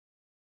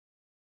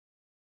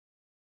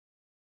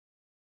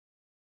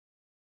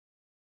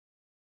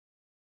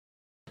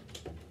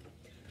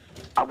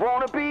I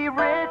wanna be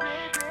rich.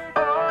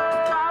 Oh,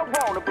 I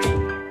wanna be.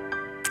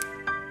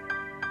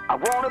 I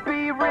wanna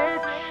be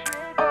rich.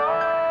 Oh,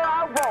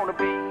 I wanna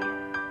be.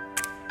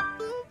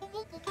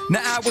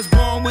 Now I was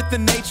born with the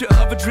nature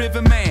of a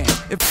driven man.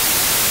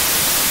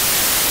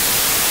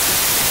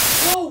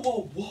 Whoa,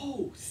 whoa,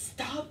 whoa!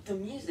 Stop the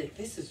music.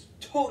 This is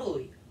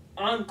totally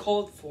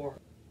uncalled for.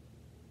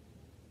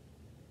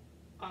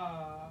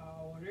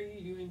 What are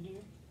you doing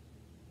here?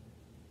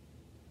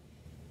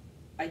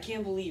 I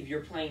can't believe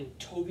you're playing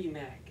Toby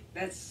Mac.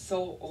 That's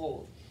so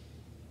old.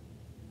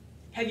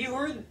 Have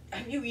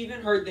you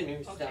even heard the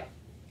new stuff?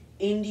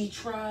 Indie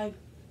Tribe?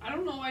 I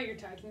don't know why you're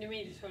talking to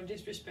me so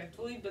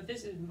disrespectfully, but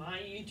this is my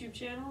YouTube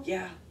channel.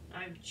 Yeah.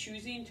 I'm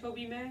choosing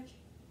Toby Mac.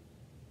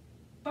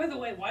 By the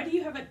way, why do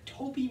you have a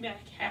Toby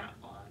Mac hat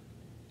on?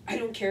 I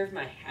don't care if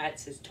my hat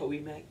says Toby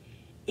Mac.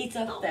 It's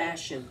a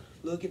fashion.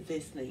 Look at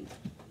this thing.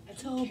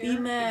 Toby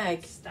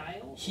Mac.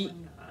 Style He- or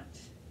not?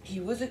 He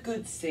was a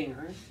good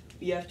singer.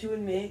 You have to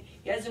admit,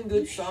 he had some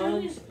good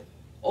songs.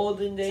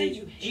 Olden Say days,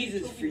 you hate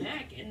Jesus Toby freak.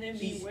 Mac and then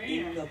He's be wearing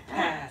in the a hat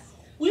past.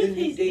 with The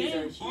new his days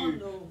name are here. on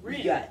the rim.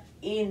 We got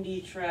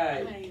Indie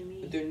Tribe I mean,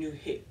 with their new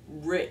hit,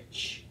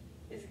 Rich.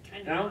 This is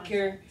kind And of I don't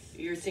care if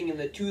you're singing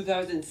the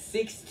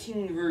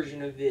 2016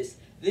 version of this.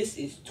 This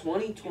is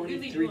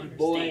 2023, really do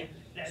boy. understand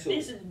that So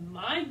this is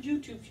my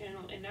YouTube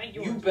channel and not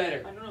yours. you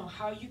better. I don't know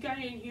how you got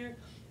in here,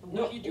 and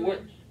No, what you're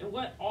doing, and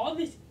what all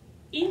this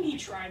Indie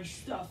Tribe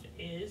stuff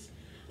is.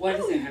 Why I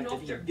does don't it even have know to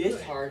if be they're this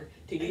good. hard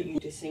to get you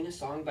to sing a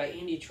song by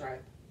Indie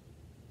Tribe?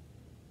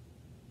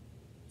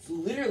 It's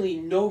literally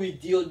no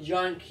big deal.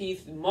 John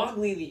Keith,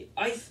 Mowgli the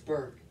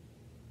Iceberg.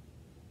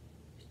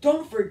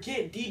 Don't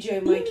forget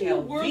DJ Who Mike in the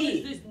world is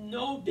LV. this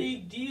no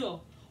big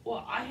deal?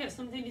 Well, I have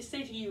something to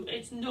say to you.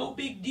 It's no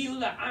big deal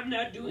that I'm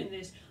not doing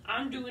this.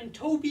 I'm doing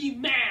Toby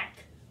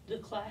Mac, the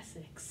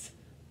classics.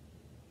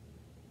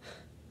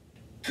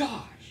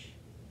 Gosh.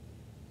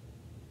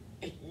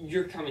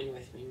 You're coming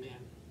with me, man.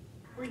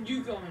 Where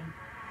you going?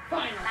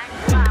 Fine.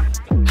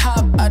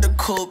 Hop out the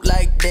coupe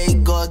like they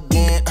go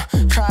again.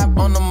 Tribe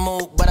on the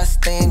move, but I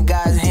stay in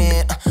God's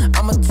hand.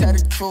 I'ma tell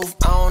the truth,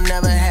 I don't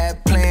never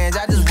have plans.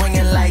 I just wing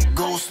it like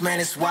Goose, man,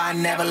 that's why I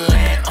never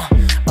land.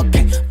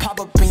 Okay, pop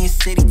up in your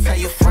city, tell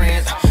your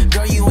friends.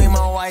 Girl, you ain't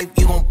my wife,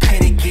 you gon' pay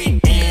to get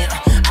in.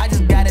 I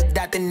just got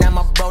adopted, now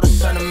my bro the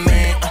son of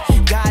man.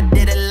 God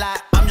did a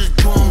lot, I'm just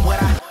doing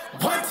what I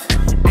want.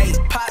 Hey,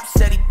 Pop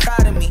said he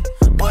proud of me.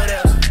 What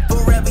else?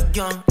 Forever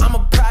young, I'm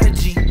a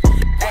prodigy.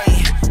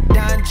 Hey,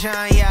 Don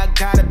John, yeah, I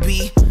gotta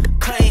be.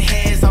 Cutting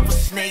heads off of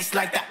snakes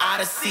like the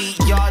Odyssey.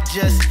 Y'all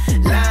just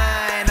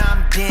lying,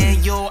 I'm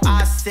Daniel.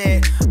 I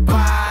said,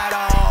 bite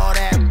all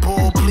that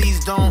bull,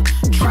 please don't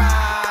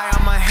try.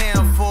 I'm a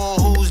handful,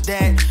 who's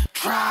that?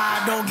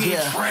 Try, don't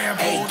get trampled.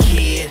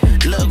 Hey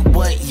kid, look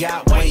what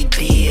Yahweh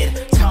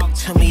did. Talk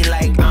to me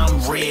like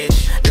I'm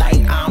rich, like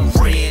I'm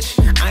rich.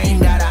 I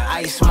ain't gotta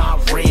ice my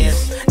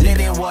wrist.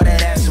 Living water,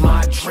 that's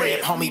my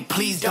drip. Homie,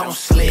 please don't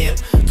slip.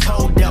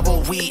 Told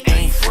devil we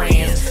ain't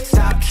friends.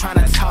 Stop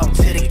trying to talk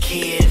to the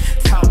kid.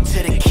 Talk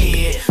to the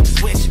kid.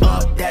 Switch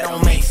up, that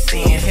don't make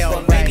sense.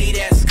 But maybe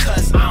that's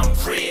cause I'm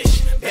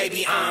rich.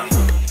 Baby, I'm.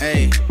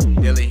 Hey,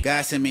 Dilly,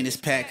 God sent me this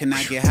pack. Can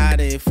I get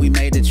hotter if we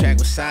made the track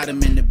with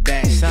Sodom in the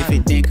back? If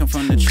it didn't come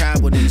from the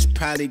tribe, well, then it's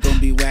probably gonna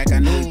be whack. I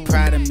know he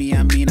proud of me,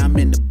 I mean, I'm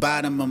in the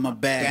bottom of my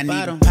bag. I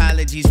need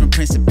apologies from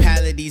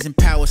principalities and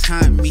powers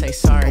haunt me. Say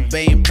sorry.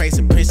 Obey and praise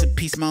the Prince of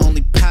Peace, my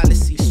only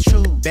policy. It's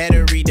true.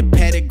 Better read the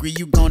pedigree,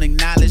 you gon'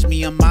 acknowledge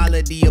me. I'm all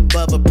of the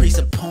above, a priest,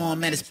 a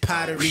poem, and it's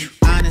pottery.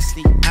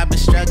 Honestly, I've been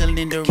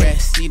struggling to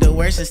rest. See the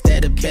worst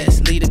instead of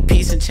best. Lead a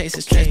peace and chase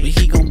the stress, but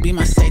he gon' be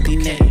my safety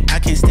net. I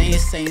can't stay in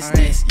Saint's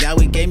nest.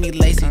 Yahweh gave me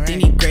lacy, then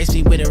he graced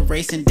me with a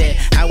racing debt.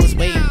 I was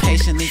waiting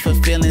patiently for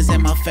feelings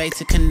and my faith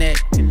to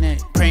connect.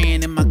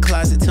 Praying in my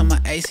closet till my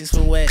Asics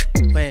were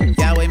wet.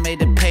 Yahweh made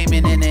the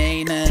payment and there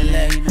ain't nothing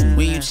left.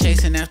 When you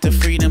chasing after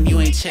freedom, you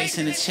ain't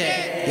chasing a check.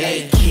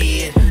 Hey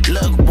kid,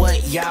 look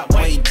what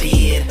Yahweh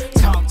did.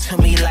 Talk to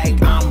me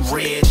like I'm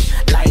rich,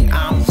 like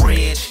I'm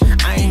rich.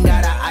 I ain't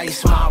gotta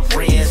ice my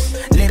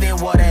wrist. Living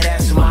water,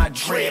 that's my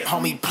drip.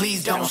 Homie,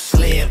 please don't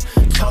slip.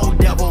 Told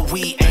devil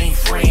we ain't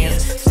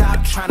friends.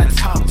 Stop trying to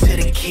talk to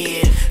the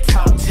kid.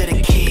 Talk to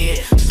the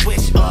kid.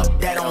 Switch up,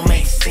 that don't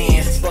make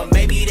sense. But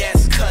maybe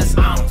that's cause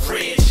I'm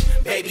rich.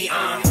 Baby,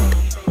 I'm.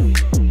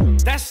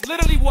 That's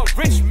literally what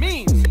rich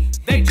means.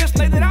 They just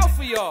laid it out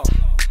for y'all.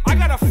 I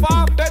got a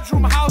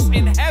 5-bedroom house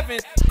in heaven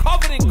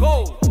covered in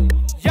gold.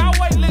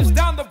 Yahweh lives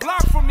down the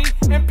block from me,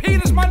 and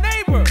Peter's my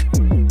neighbor.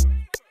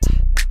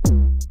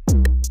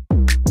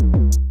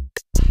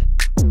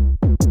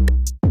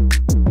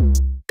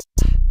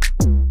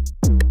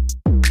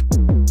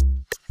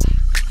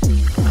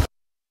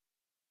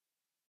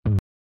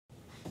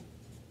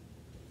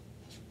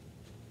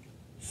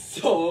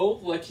 So,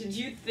 what did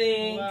you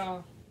think?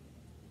 Wow.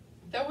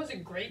 That was a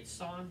great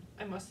song.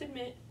 I must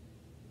admit,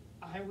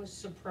 I was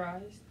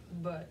surprised,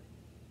 but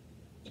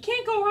you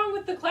can't go wrong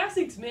with the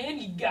classics, man.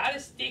 You gotta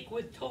stick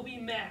with Toby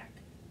Mac.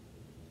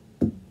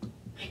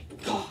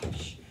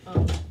 Gosh.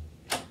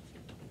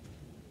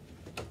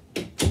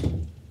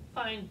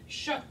 Fine. fine.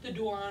 Shut the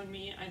door on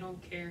me. I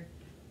don't care.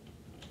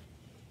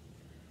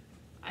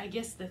 I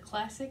guess the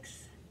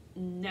classics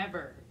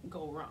never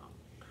go wrong.